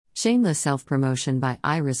Shameless Self-Promotion by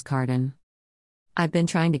Iris Carden. I've been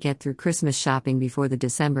trying to get through Christmas shopping before the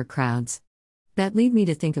December crowds. That lead me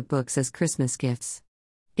to think of books as Christmas gifts.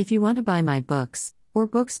 If you want to buy my books, or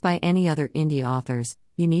books by any other indie authors,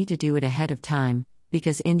 you need to do it ahead of time,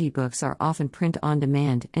 because indie books are often print on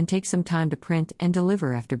demand and take some time to print and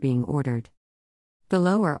deliver after being ordered.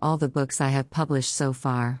 Below are all the books I have published so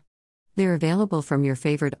far. They're available from your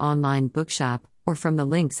favorite online bookshop, or from the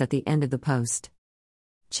links at the end of the post.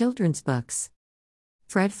 Children's books.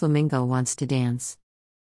 Fred Flamingo wants to dance.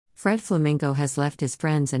 Fred Flamingo has left his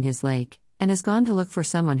friends and his lake, and has gone to look for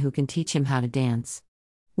someone who can teach him how to dance.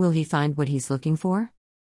 Will he find what he's looking for?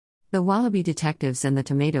 The Wallaby Detectives and the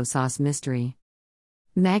Tomato Sauce Mystery.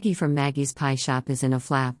 Maggie from Maggie's Pie Shop is in a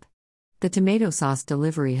flap. The tomato sauce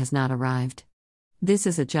delivery has not arrived. This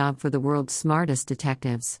is a job for the world's smartest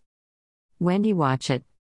detectives. Wendy Watchett.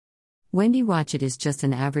 Wendy Watchett is just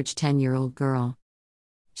an average 10-year-old girl.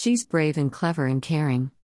 She's brave and clever and caring.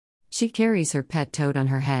 She carries her pet toad on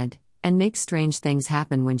her head, and makes strange things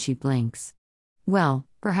happen when she blinks. Well,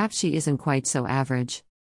 perhaps she isn't quite so average.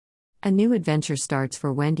 A new adventure starts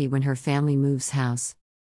for Wendy when her family moves house.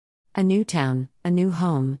 A new town, a new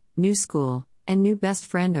home, new school, and new best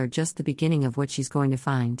friend are just the beginning of what she's going to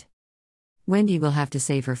find. Wendy will have to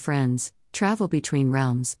save her friends, travel between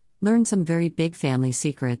realms, learn some very big family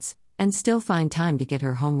secrets, and still find time to get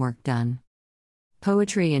her homework done.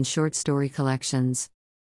 Poetry and short story collections.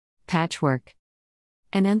 Patchwork.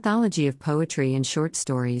 An anthology of poetry and short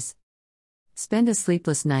stories. Spend a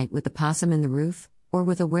sleepless night with the possum in the roof, or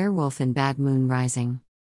with a werewolf in Bad Moon Rising.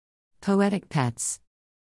 Poetic pets.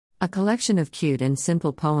 A collection of cute and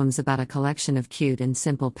simple poems about a collection of cute and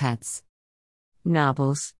simple pets.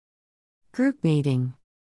 Novels. Group meeting.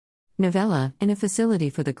 Novella. In a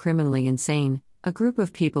facility for the criminally insane, a group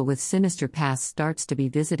of people with sinister pasts starts to be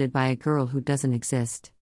visited by a girl who doesn't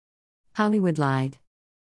exist. Hollywood lied.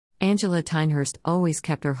 Angela Tinehurst always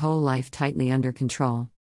kept her whole life tightly under control.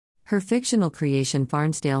 Her fictional creation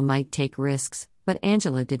Farnsdale might take risks, but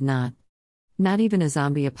Angela did not. Not even a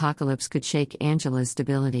zombie apocalypse could shake Angela's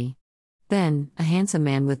stability. Then, a handsome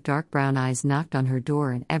man with dark brown eyes knocked on her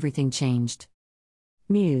door and everything changed.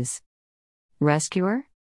 Muse. Rescuer?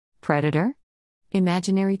 Predator?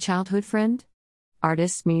 Imaginary childhood friend?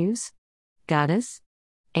 Artist's muse? Goddess?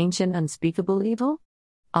 Ancient unspeakable evil?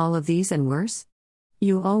 All of these and worse?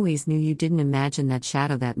 You always knew you didn't imagine that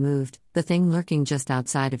shadow that moved, the thing lurking just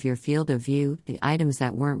outside of your field of view, the items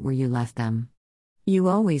that weren't where you left them. You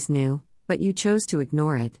always knew, but you chose to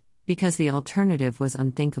ignore it, because the alternative was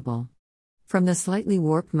unthinkable. From the slightly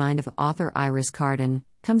warped mind of author Iris Carden,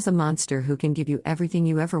 comes a monster who can give you everything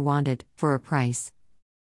you ever wanted, for a price.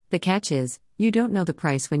 The catch is, you don't know the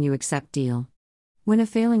price when you accept deal. When a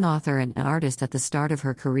failing author and an artist at the start of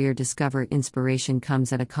her career discover inspiration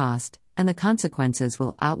comes at a cost, and the consequences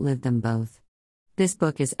will outlive them both. This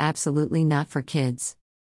book is absolutely not for kids.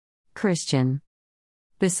 Christian.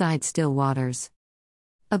 Beside Still Waters.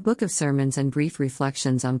 A book of sermons and brief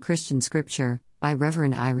reflections on Christian scripture, by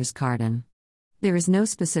Reverend Iris Carden. There is no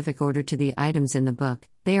specific order to the items in the book,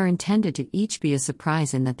 they are intended to each be a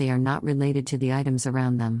surprise in that they are not related to the items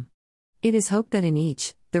around them. It is hoped that in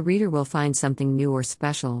each, the reader will find something new or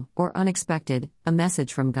special, or unexpected, a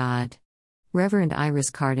message from God. Reverend Iris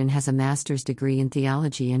Carden has a master's degree in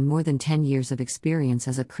theology and more than 10 years of experience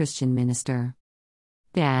as a Christian minister.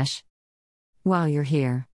 While you're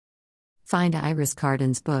here, find Iris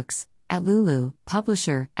Carden's books at Lulu,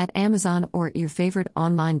 Publisher, at Amazon, or at your favorite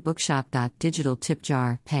online bookshop. Digital tip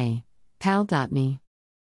jar, pay, pal.me.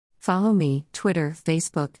 Follow me, Twitter,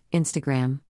 Facebook, Instagram.